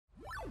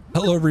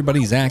Hello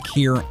everybody, Zach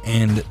here,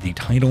 and the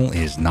title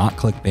is not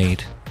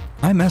clickbait.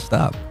 I messed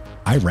up.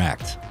 I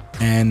wrecked.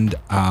 And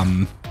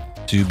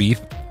to be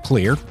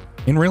clear,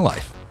 in real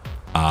life,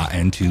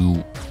 and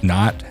to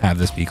not have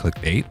this be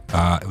clickbait,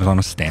 it was on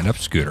a stand-up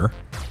scooter,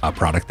 a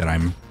product that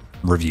I'm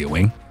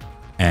reviewing,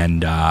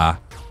 and I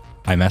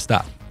messed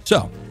up.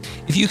 So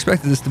if you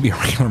expected this to be a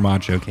regular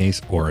mod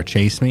showcase or a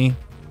chase me,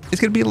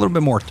 it's going to be a little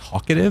bit more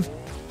talkative,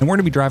 and we're going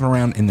to be driving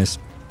around in this.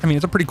 I mean,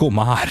 it's a pretty cool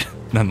mod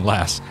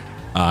nonetheless.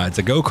 It's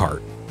a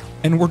go-kart,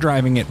 and we're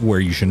driving it where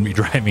you shouldn't be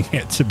driving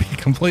it, to be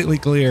completely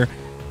clear,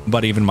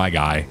 but even my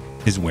guy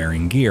is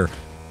wearing gear.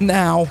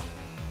 Now,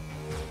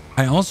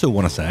 I also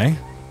want to say,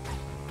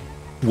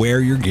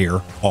 wear your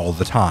gear all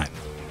the time,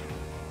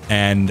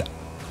 and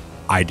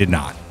I did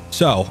not.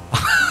 So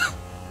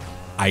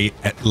I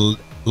at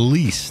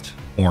least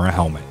wore a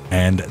helmet,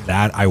 and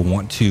that I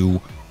want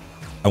to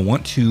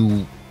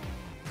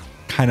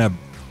kind of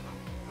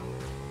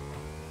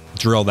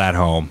drill that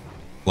home.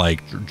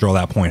 Like drill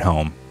that point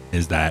home,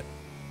 is that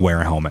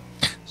wear a helmet.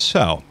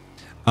 So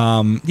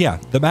yeah,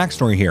 the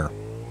backstory here,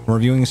 we're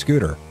reviewing a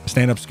scooter, a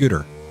stand-up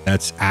scooter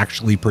that's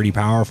actually pretty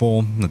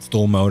powerful. It's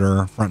dual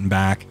motor, front and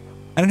back,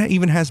 and it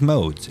even has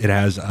modes. It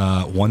has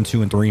 1,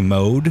 2, and 3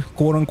 mode,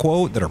 quote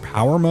unquote, that are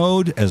power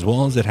mode, as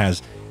well as it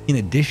has, in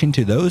addition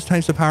to those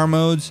types of power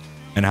modes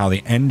and how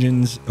the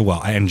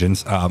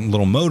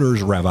little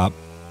motors rev up,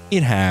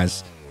 it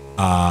has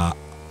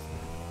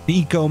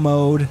eco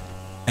mode.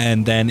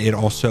 And then it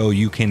also,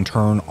 you can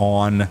turn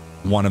on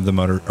one of the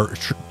motor, or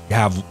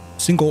have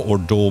single or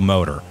dual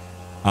motor.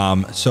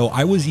 So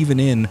I was even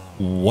in,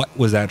 what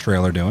was that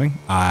trailer doing?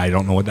 I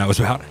don't know what that was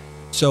about.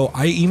 So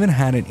I even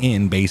had it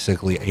in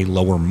basically a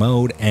lower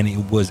mode, and it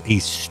was a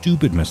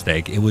stupid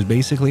mistake. It was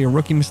basically a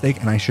rookie mistake,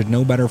 and I should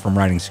know better from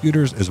riding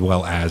scooters as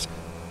well as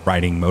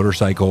riding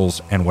motorcycles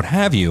and what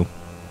have you.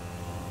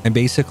 And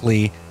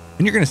basically,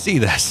 and you're going to see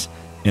this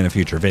in a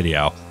future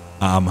video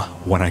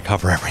when I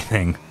cover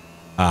everything.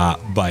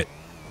 But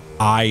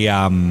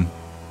I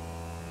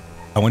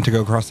went to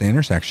go across the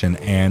intersection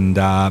and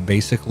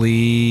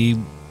basically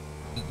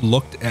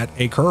looked at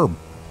a curb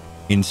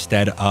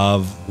instead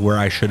of where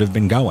I should have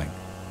been going,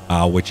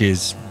 which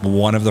is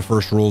one of the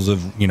first rules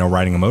of,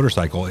 riding a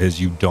motorcycle, is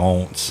you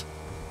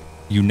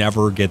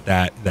never get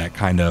that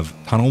kind of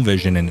tunnel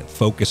vision and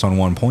focus on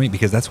one point,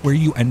 because that's where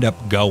you end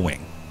up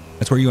going.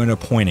 That's where you end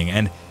up pointing.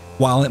 And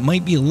while it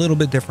might be a little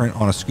bit different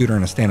on a scooter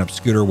and a stand-up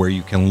scooter where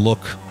you can look,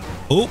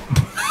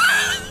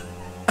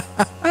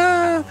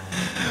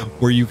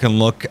 where you can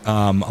look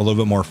a little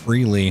bit more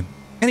freely,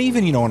 and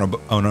even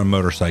on a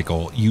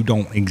motorcycle, you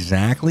don't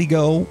exactly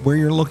go where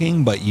you're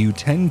looking, but you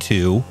tend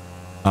to,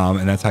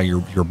 and that's how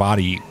your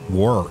body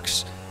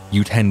works.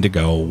 You tend to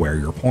go where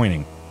you're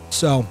pointing.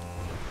 So,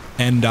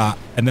 and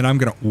then I'm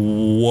gonna,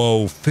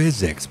 whoa,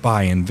 physics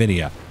by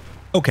NVIDIA.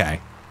 Okay,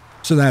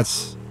 so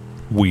that's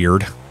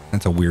weird.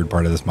 That's a weird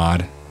part of this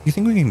mod. You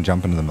think we can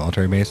jump into the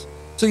military base?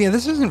 So yeah,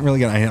 this isn't really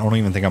gonna, I don't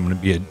even think I'm gonna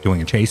be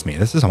doing a chase me.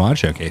 This is a mod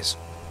showcase,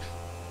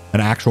 an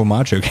actual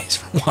mod showcase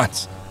for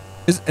once.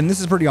 And this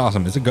is pretty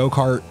awesome. It's a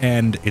go-kart,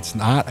 and it's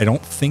not, I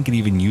don't think it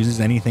even uses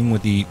anything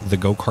with the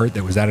go-kart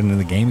that was added into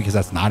the game, because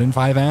that's not in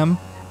 5M.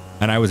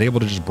 And I was able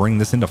to just bring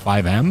this into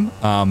 5M.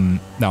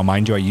 Now,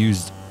 mind you, I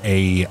used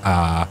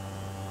a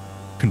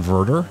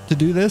converter to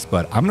do this,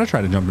 but I'm gonna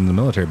try to jump into the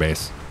military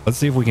base. Let's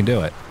see if we can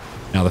do it.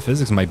 Now, the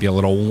physics might be a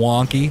little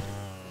wonky.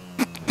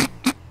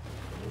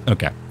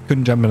 Okay.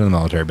 Couldn't jump into the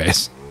military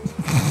base.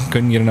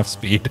 Couldn't get enough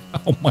speed.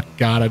 Oh my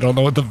god, I don't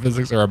know what the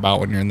physics are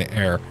about when you're in the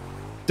air.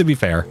 To be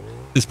fair,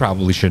 this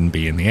probably shouldn't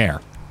be in the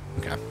air.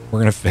 Okay, we're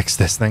gonna fix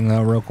this thing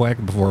though real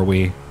quick before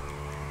we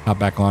hop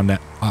back on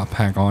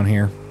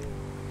here.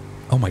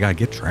 Oh my god,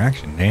 get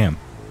traction, damn.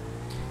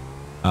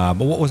 But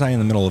what was I in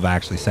the middle of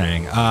actually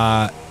saying?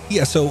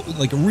 Yeah, so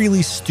like a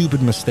really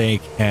stupid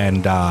mistake,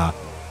 and I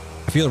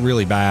feel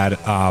really bad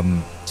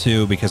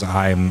too, because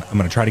I'm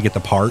gonna try to get the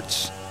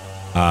parts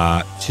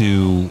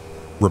to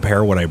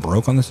repair what I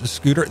broke on this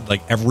scooter.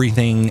 Like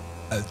everything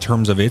in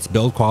terms of its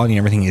build quality and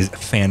everything is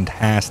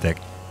fantastic,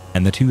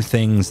 and the two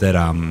things that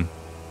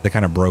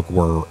kind of broke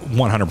were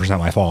 100%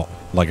 my fault,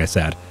 like I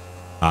said.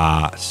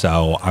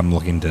 So I'm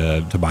looking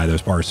to buy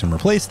those parts and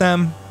replace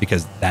them,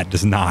 because that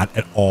does not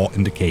at all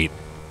indicate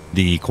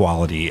the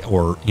quality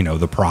or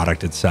the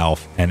product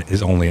itself, and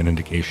is only an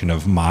indication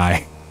of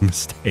my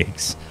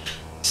mistakes.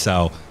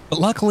 So, but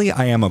luckily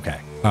I am okay.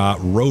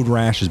 Road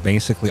rash is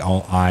basically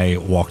all I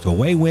walked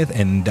away with,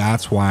 and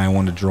that's why I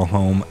wanted to drill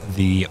home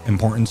the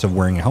importance of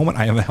wearing a helmet.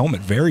 I have a helmet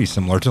very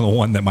similar to the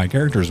one that my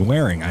character is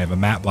wearing. I have a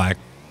matte black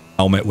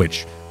helmet,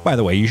 which, by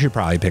the way, you should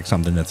probably pick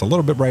something that's a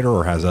little bit brighter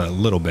or has a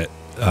little bit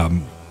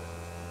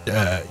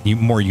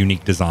more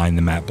unique design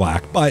than matte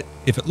black. But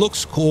if it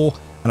looks cool,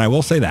 and I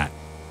will say that,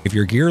 if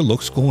your gear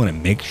looks cool and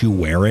it makes you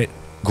wear it,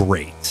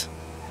 great.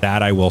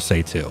 That I will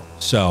say too.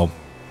 So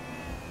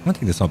I'm gonna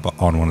take this up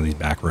on one of these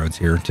back roads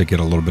here to get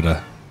a little bit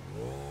of,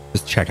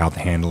 just check out the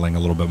handling a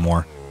little bit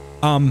more.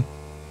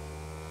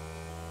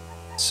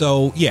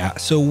 So yeah,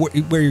 so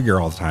wear your gear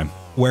all the time.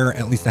 wear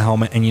at least a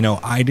helmet. And, you know,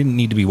 I didn't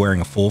need to be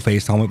wearing a full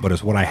face helmet, but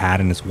it's what I had.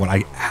 And it's what I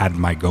had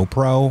my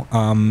GoPro.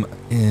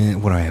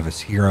 What do I have? It's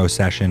Hero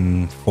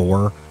Session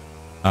 4,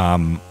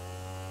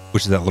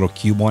 which is that little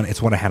cube one.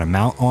 It's what I had a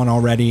mount on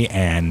already.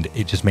 And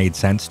it just made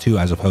sense to,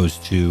 as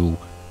opposed to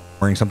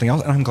wearing something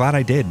else. And I'm glad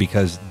I did,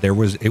 because it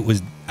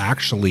was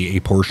actually a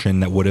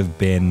portion that would have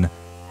been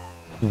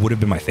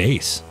my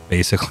face,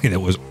 basically, that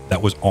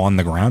was on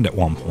the ground at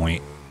one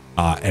point.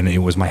 And it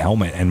was my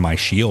helmet and my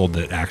shield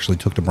that actually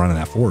took the brunt of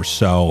that force.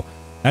 So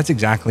that's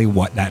exactly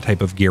what that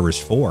type of gear is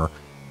for.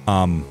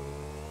 And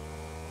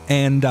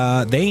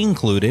they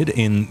included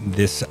in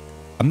this,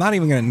 I'm not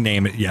even going to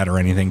name it yet or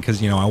anything, because,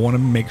 you know, I want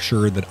to make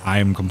sure that I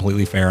am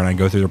completely fair, and I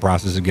go through the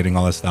process of getting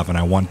all this stuff, and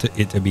I want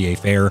it to be a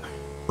fair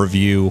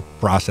review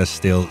process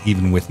still,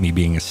 even with me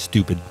being a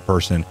stupid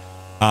person.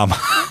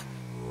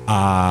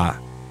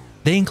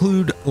 They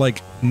include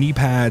like knee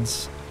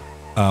pads,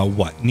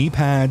 knee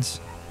pads,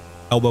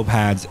 elbow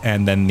pads,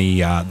 and then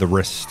the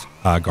wrist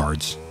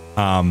guards.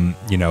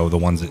 You know, the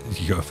ones that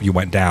if you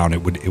went down,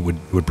 it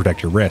would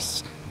protect your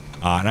wrists.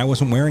 And I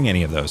wasn't wearing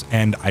any of those.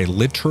 And I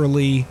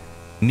literally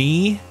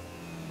knee,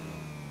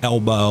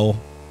 elbow,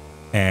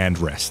 and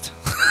wrist.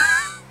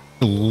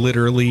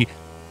 Literally,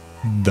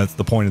 that's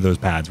the point of those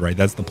pads, right?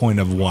 That's the point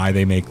of why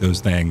they make those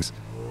things.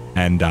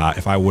 And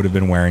if I would have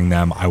been wearing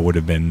them, I would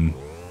have been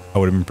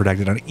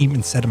protected. I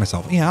even said to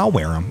myself, yeah, I'll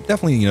wear them.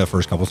 Definitely, you know, the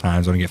first couple of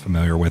times when I get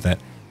familiar with it.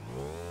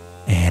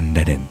 And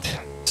I didn't.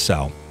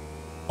 So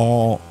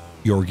all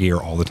your gear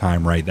all the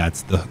time, right?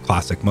 That's the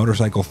classic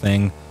motorcycle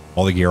thing.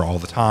 All the gear all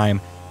the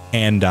time.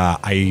 And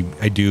I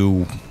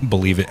do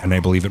believe it, and I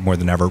believe it more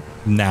than ever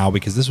now,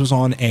 because this was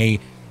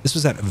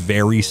at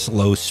very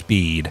slow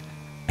speed,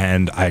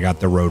 and I got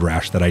the road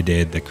rash that I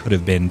did that could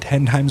have been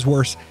 10 times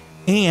worse.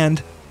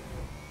 And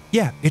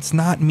yeah, it's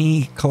not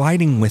me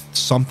colliding with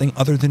something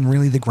other than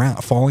really the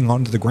ground, falling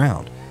onto the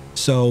ground.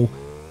 So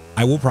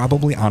I will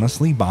probably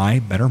honestly buy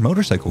better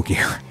motorcycle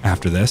gear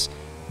after this,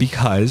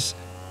 because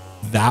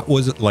that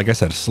was, like I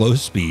said, slow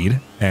speed,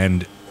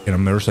 and in a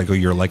motorcycle,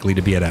 you're likely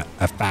to be at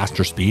a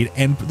faster speed,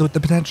 and with the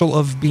potential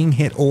of being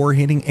hit or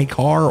hitting a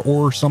car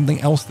or something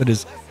else that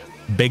is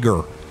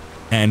bigger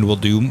and will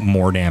do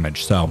more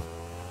damage. So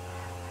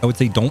I would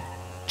say don't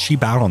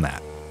cheap out on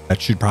that.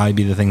 That should probably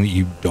be the thing that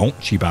you don't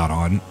cheap out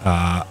on,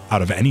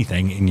 out of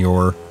anything in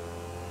your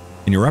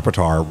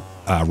repertoire,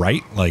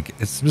 right? Like,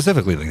 it's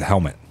specifically like the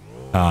helmet.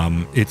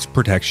 It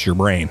protects your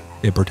brain.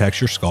 It protects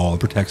your skull.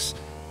 It protects,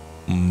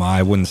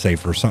 I wouldn't say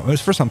for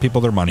some people,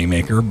 their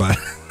moneymaker, but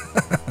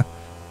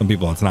some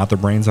people it's not their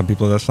brain. Some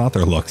people that's not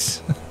their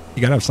looks.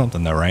 You gotta have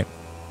something though, right?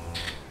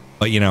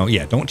 But, you know,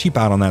 yeah, don't cheap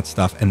out on that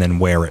stuff, and then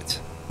wear it.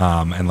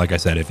 And like I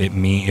said, if it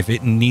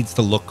needs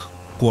to look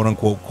quote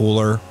unquote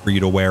cooler for you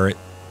to wear it,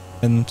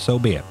 then so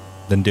be it.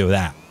 Then do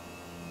that.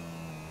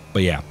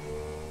 But yeah,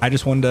 I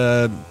just wanted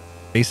to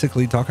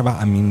basically talk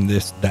about, I mean,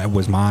 that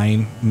was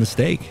my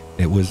mistake.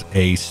 It was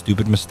a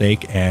stupid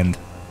mistake, and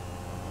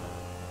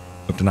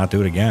I hope to not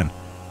do it again.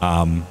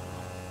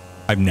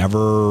 I've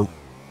never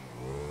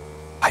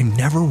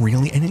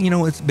really, and you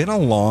know, it's been a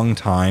long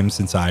time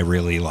since I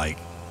really, like,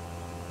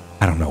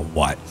 I don't know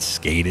what,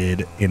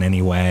 skated in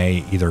any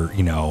way, either,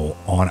 you know,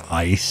 on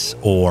ice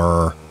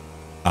or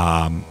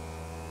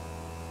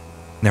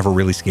never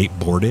really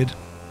skateboarded.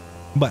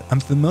 But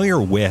I'm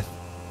familiar with,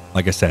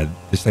 like I said,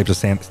 this types of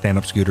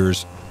stand-up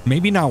scooters.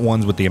 Maybe not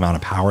ones with the amount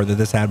of power that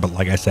this had, but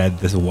like I said,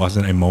 this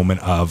wasn't a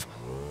moment of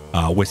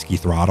whiskey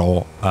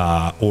throttle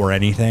or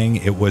anything.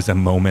 It was a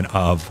moment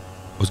of,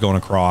 I was going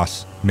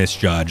across,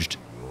 misjudged,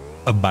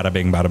 bada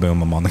bing, bada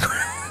boom, I'm on the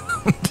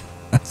ground.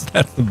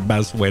 That's the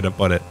best way to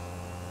put it.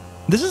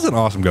 This is an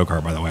awesome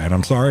go-kart, by the way, and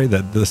I'm sorry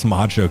that this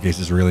mod showcase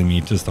is really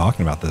me just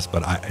talking about this,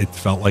 but it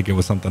felt like it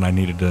was something I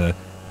needed to,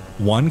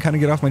 one, kind of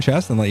get off my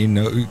chest and let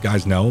you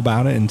guys know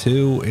about it, and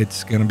two,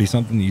 it's going to be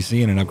something you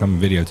see in an upcoming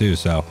video too,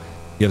 so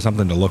you have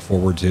something to look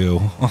forward to.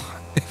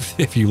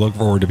 If you look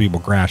forward to people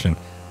crashing,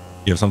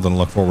 you have something to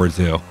look forward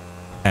to.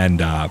 And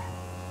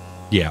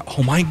yeah,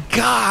 oh my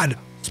god,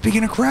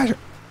 speaking of crashing,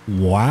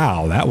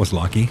 wow, that was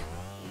lucky.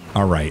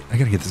 All right, I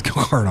gotta get this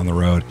go-kart on the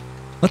road.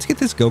 Let's get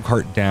this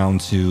go-kart down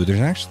to, there's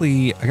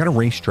actually, I got a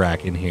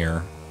racetrack in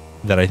here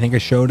that I think I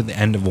showed at the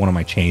end of one of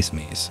my chase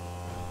me's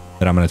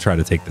that I'm going to try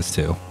to take this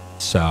to.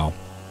 So,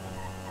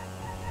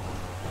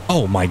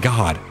 oh my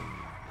god,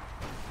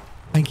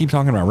 I keep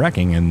talking about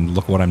wrecking, and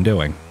look what I'm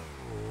doing.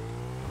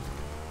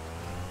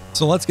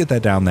 So let's get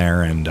that down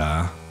there and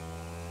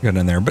get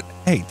in there. But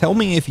hey, tell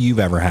me if you've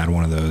ever had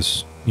one of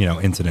those, you know,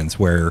 incidents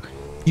where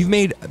you've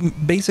made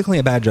basically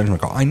a bad judgment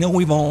call. I know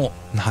we've all,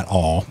 not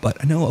all, but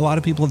I know a lot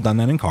of people have done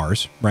that in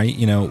cars, right?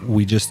 You know,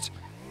 we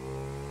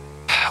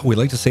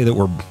like to say that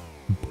we're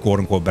quote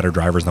unquote better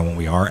drivers than what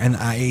we are. And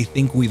I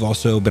think we've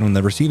also been on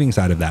the receiving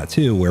side of that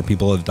too, where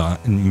people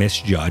have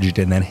misjudged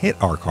and then hit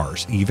our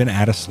cars, even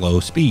at a slow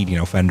speed, you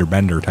know, fender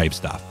bender type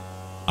stuff.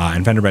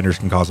 And fender benders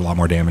can cause a lot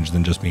more damage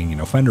than just being, you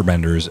know, fender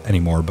benders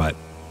anymore. But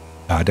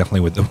definitely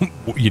with the,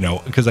 you know,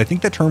 because I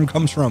think the term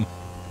comes from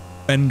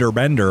fender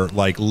bender,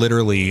 like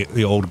literally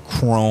the old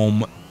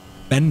chrome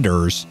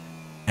fenders,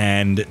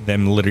 and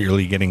them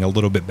literally getting a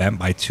little bit bent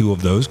by two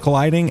of those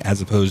colliding,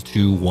 as opposed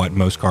to what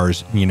most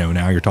cars, you know,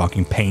 now you're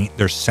talking paint,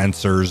 there's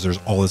sensors, there's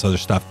all this other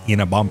stuff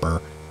in a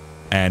bumper.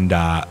 And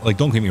like,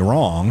 don't get me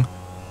wrong,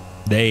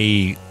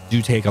 they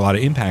do take a lot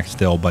of impact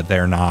still, but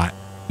they're not,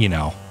 you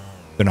know,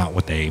 they're not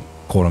what they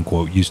quote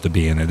unquote used to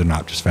be, and they're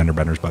not just fender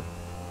benders. But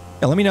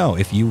yeah, let me know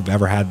if you've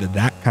ever had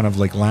that kind of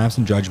like lapse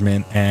in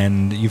judgment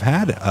and you've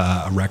had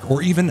a wreck,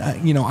 or even,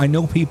 you know, I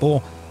know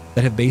people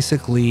that have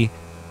basically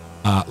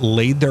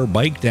laid their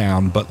bike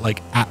down, but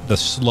like at the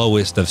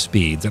slowest of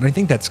speeds. And I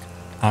think that's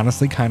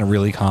honestly kind of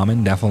really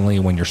common, definitely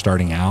when you're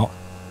starting out,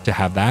 to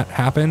have that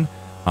happen.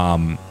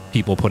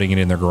 People putting it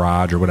in their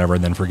garage or whatever,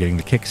 and then forgetting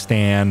the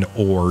kickstand,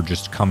 or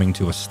just coming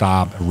to a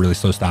stop, a really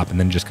slow stop, and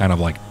then just kind of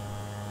like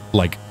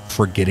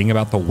forgetting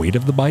about the weight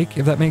of the bike,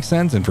 if that makes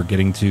sense, and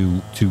forgetting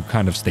to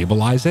kind of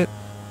stabilize it.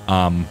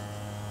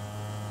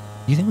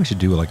 You think we should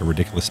do like a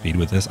ridiculous speed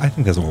with this? I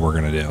think that's what we're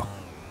gonna do.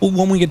 Well,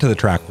 when we get to the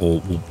track,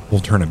 we'll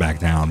turn it back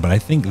down. But I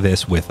think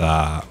this with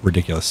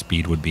ridiculous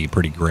speed would be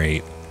pretty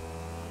great.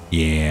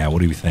 Yeah,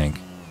 what do you think?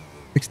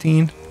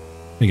 16?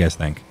 What do you guys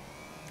think?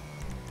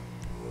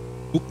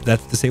 Oop,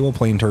 that's disable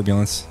plane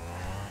turbulence.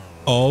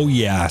 Oh,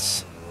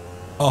 yes.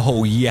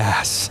 Oh,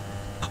 yes.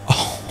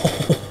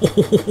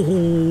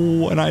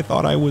 Oh, and I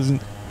thought I was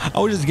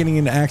just getting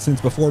into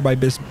accidents before by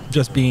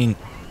just being...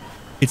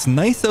 It's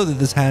nice, though, that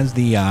this has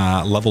the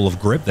level of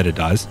grip that it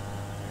does.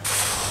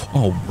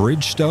 Oh,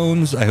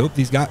 Bridgestones. I hope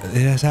this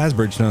has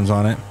Bridgestones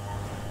on it.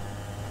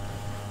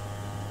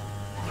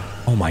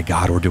 Oh, my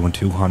God, we're doing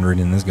 200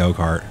 in this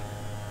go-kart.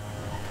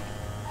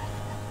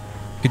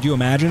 Could you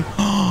imagine?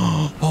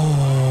 Oh,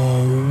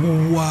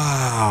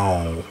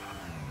 wow.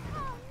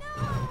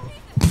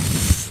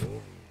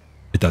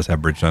 It does have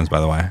Bridgestones,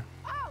 by the way.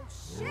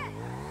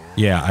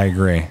 Yeah, I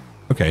agree.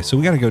 Okay, so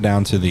we got to go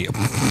down to the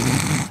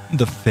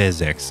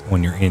physics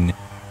when you're in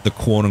the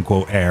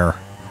quote-unquote air.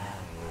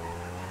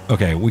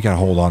 Okay, we got to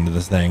hold on to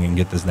this thing and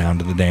get this down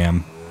to the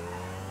damn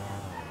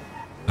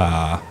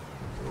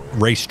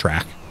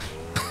racetrack,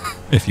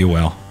 if you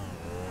will.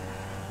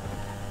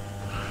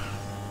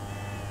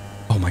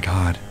 Oh my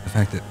God, the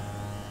fact that...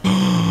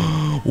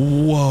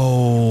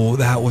 Whoa,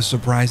 that was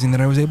surprising that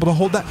I was able to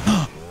hold that.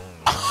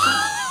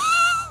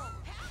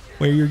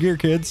 Wear your gear,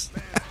 kids,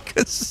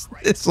 because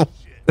it'll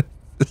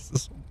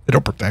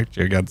protect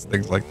you against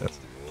things like this.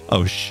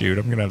 Oh shoot,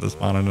 I'm gonna have to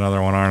spawn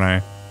another one, aren't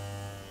I?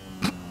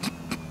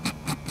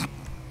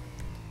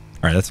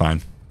 All right, that's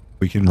fine.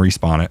 We can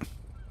respawn it.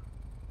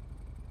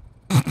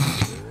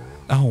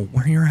 Oh,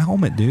 wear your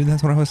helmet, dude.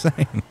 That's what I was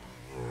saying.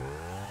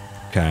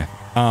 Okay.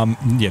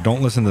 Yeah,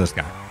 don't listen to this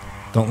guy.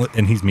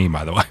 And he's me,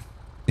 by the way.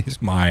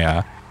 He's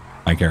my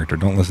character.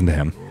 Don't listen to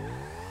him.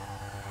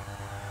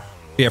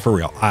 Yeah, for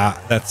real.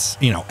 That's,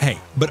 you know, hey,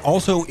 but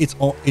also it's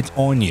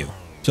on you.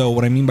 So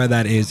what I mean by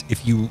that is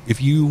if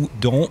you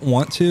don't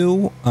want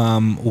to,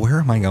 where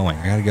am I going?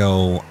 I gotta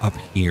go up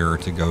here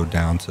to go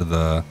down to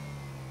the,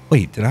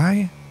 wait,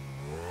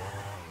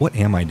 what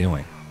am I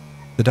doing?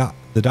 The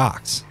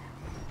docks.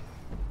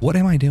 What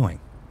am I doing?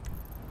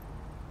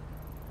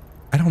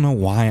 I don't know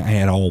why I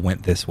had all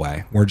went this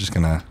way. We're just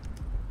gonna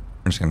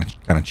kind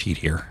of cheat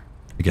here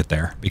to get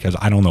there, because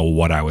I don't know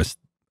what I was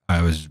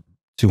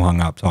too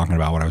hung up talking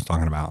about what I was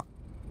talking about.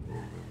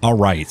 All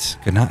right,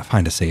 could not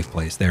find a safe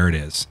place. There it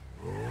is.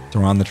 So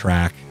we're on the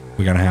track.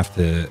 We're gonna have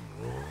to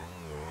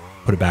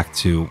put it back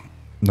to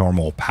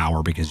normal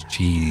power because,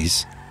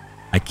 geez,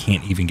 I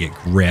can't even get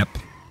grip.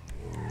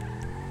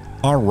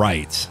 All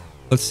right,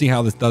 let's see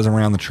how this does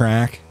around the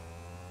track.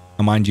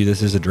 Now, mind you,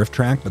 this is a drift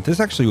track, but this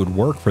actually would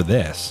work for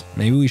this.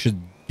 Maybe we should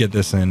get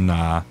this in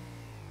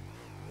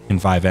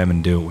 5M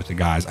and do it with the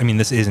guys. I mean,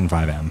 this is in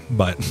 5M,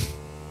 but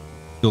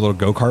do a little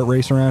go-kart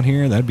race around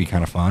here. That'd be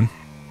kind of fun.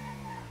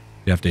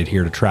 You'd have to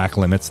adhere to track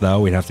limits,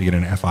 though. We'd have to get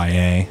an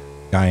FIA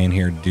guy in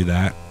here to do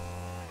that.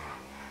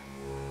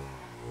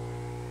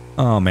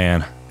 Oh,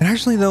 man. And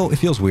actually, though, it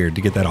feels weird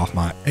to get that off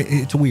my...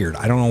 It's weird.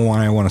 I don't know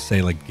why I want to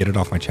say, like, get it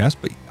off my chest,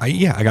 but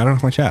yeah, I got it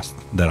off my chest.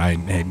 That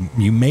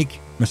you make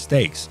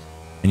mistakes,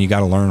 and you got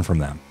to learn from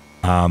them.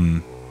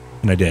 And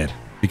I did,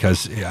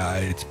 because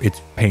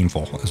it's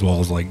painful, as well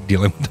as, like,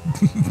 dealing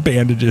with the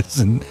bandages,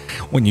 and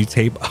when you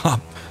tape up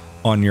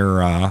on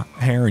your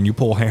hair and you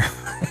pull hair,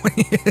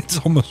 it's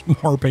almost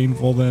more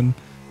painful than...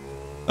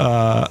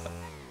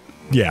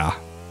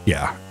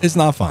 Yeah, it's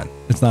not fun.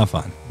 It's not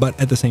fun. But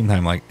at the same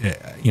time, like,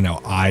 you know,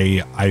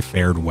 I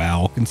fared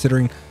well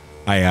considering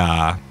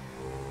I,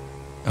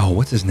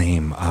 what's his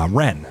name?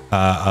 Ren,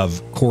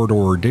 of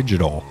Corridor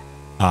Digital.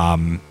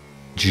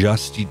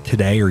 Just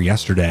today or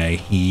yesterday,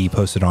 he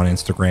posted on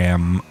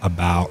Instagram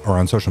or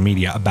on social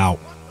media about,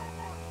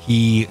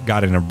 he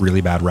got in a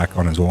really bad wreck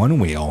on his one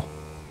wheel,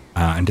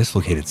 and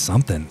dislocated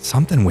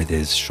something with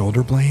his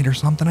shoulder blade or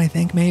something, I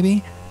think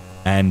maybe.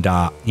 And,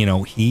 you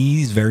know,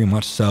 he's very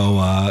much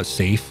so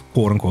safe,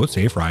 quote unquote,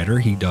 safe rider.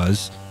 He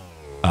does,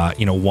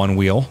 you know, one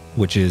wheel,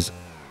 which is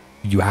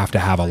you have to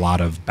have a lot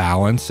of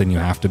balance and you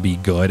have to be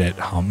good at,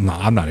 I'm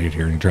not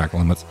adhering to track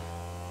limits,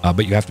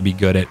 but you have to be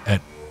good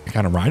at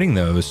kind of riding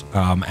those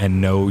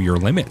and know your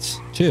limits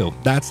too.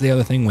 That's the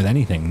other thing with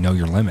anything, know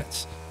your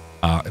limits,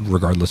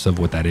 regardless of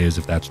what that is.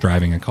 If that's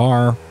driving a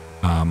car,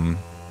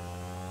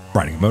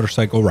 riding a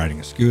motorcycle, riding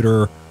a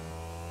scooter,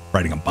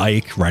 riding a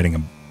bike, riding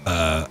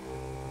a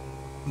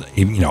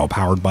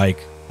powered bike,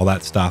 all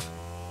that stuff.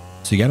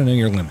 So you got to know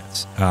your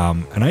limits.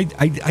 And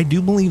I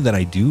do believe that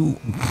I do,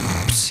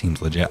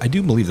 seems legit. I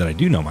do believe that I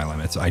do know my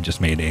limits. I just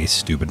made a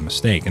stupid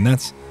mistake, and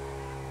that's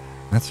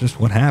just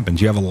what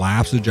happens. You have a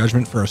lapse of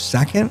judgment for a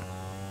second,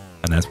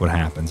 and that's what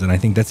happens. And I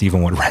think that's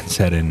even what Ren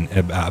said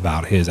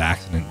about his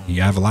accident.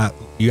 You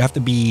have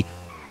to be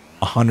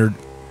 100.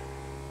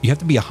 You have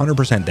to be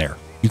 100% there.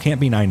 You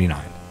can't be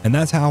 99. And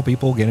that's how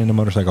people get into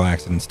motorcycle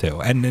accidents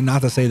too. And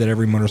not to say that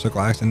every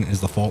motorcycle accident is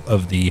the fault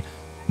of the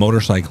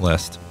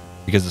motorcyclist,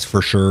 because it's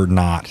for sure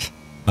not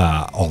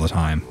all the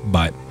time.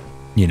 But,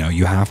 you know,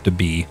 you have to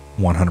be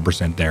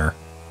 100% there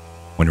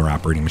when you're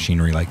operating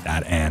machinery like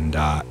that, and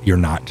you're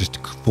not just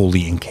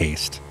fully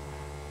encased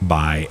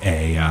by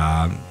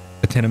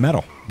a tin of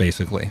metal,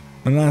 basically.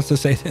 And not to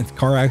say that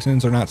car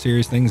accidents are not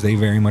serious things. They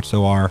very much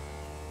so are.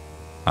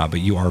 But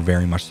you are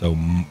very much so,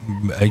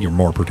 you're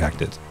more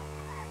protected,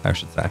 I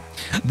should say.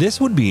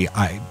 This would be,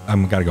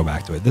 I'm got to go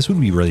back to it. This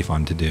would be really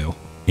fun to do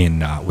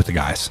with the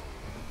guys,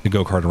 the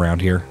go-kart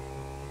around here.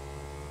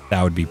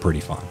 That would be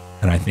pretty fun.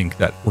 And I think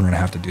that we're going to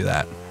have to do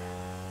that,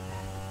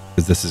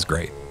 because this is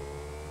great.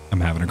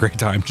 I'm having a great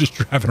time just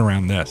driving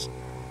around this.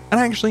 And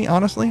actually,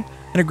 honestly,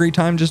 had a great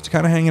time just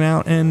kind of hanging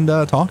out and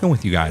talking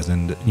with you guys.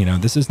 And, you know,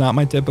 this is not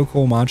my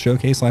typical mod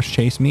showcase /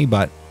 chase me,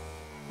 but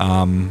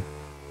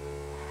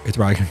it's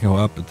probably going to go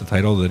up at the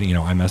title that, you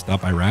know, I messed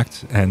up, I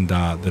wrecked, and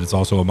that it's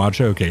also a mod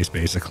showcase,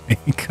 basically,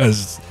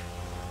 because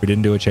we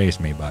didn't do a chase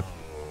me. But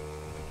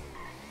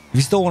if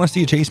you still want to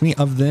see a chase me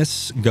of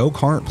this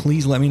go-kart,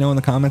 please let me know in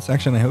the comment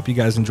section. I hope you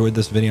guys enjoyed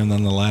this video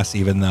nonetheless,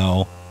 even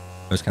though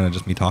it was kind of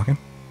just me talking.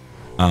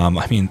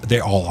 I mean, they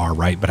all are,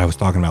 right? But I was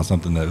talking about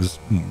something that was,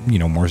 you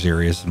know, more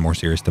serious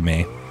to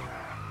me.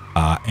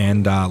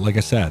 And like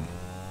I said,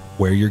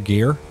 wear your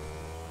gear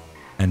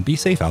and be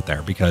safe out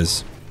there,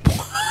 because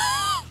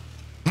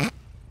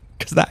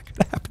that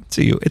could happen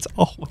to you. It's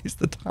always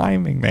the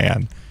timing,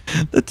 man.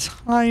 The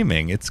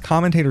timing. It's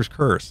commentator's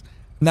curse.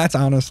 And that's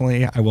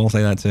honestly, I will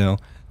say that too.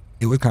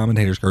 It was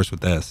commentator's curse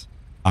with this.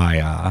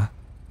 I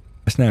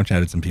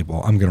Snapchatted some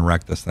people. I'm going to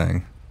wreck this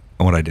thing.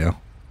 And what'd I do?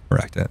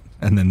 Wrecked it.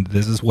 And then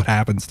this is what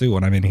happens too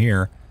when I'm in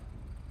here.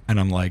 And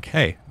I'm like,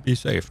 hey, be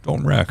safe.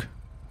 Don't wreck.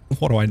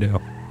 What do I do?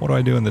 What do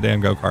I do in the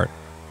damn go-kart?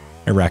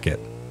 I wreck it.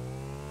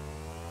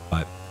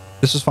 But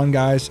this was fun,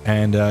 guys.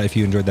 And if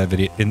you enjoyed that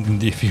video,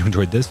 if you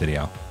enjoyed this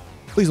video,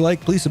 please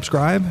like, please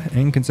subscribe,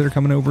 and consider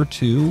coming over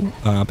to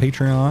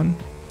Patreon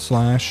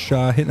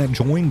 / hitting that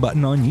join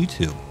button on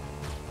YouTube.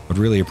 Would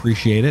really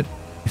appreciate it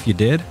if you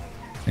did.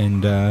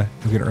 And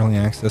you'll get early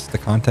access to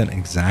content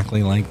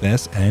exactly like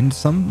this, and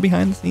some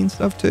behind the scenes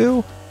stuff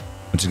too,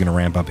 which is going to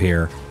ramp up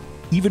here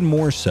even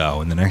more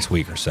so in the next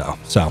week or so.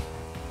 So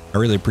I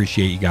really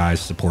appreciate you guys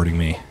supporting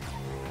me,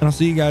 and I'll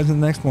see you guys in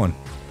the next one.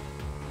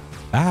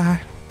 Bye.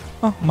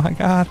 Oh my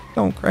God,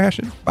 don't crash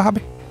it,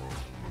 Bobby.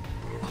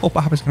 Oh,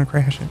 Bobby's going to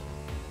crash it.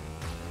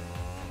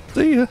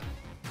 See ya.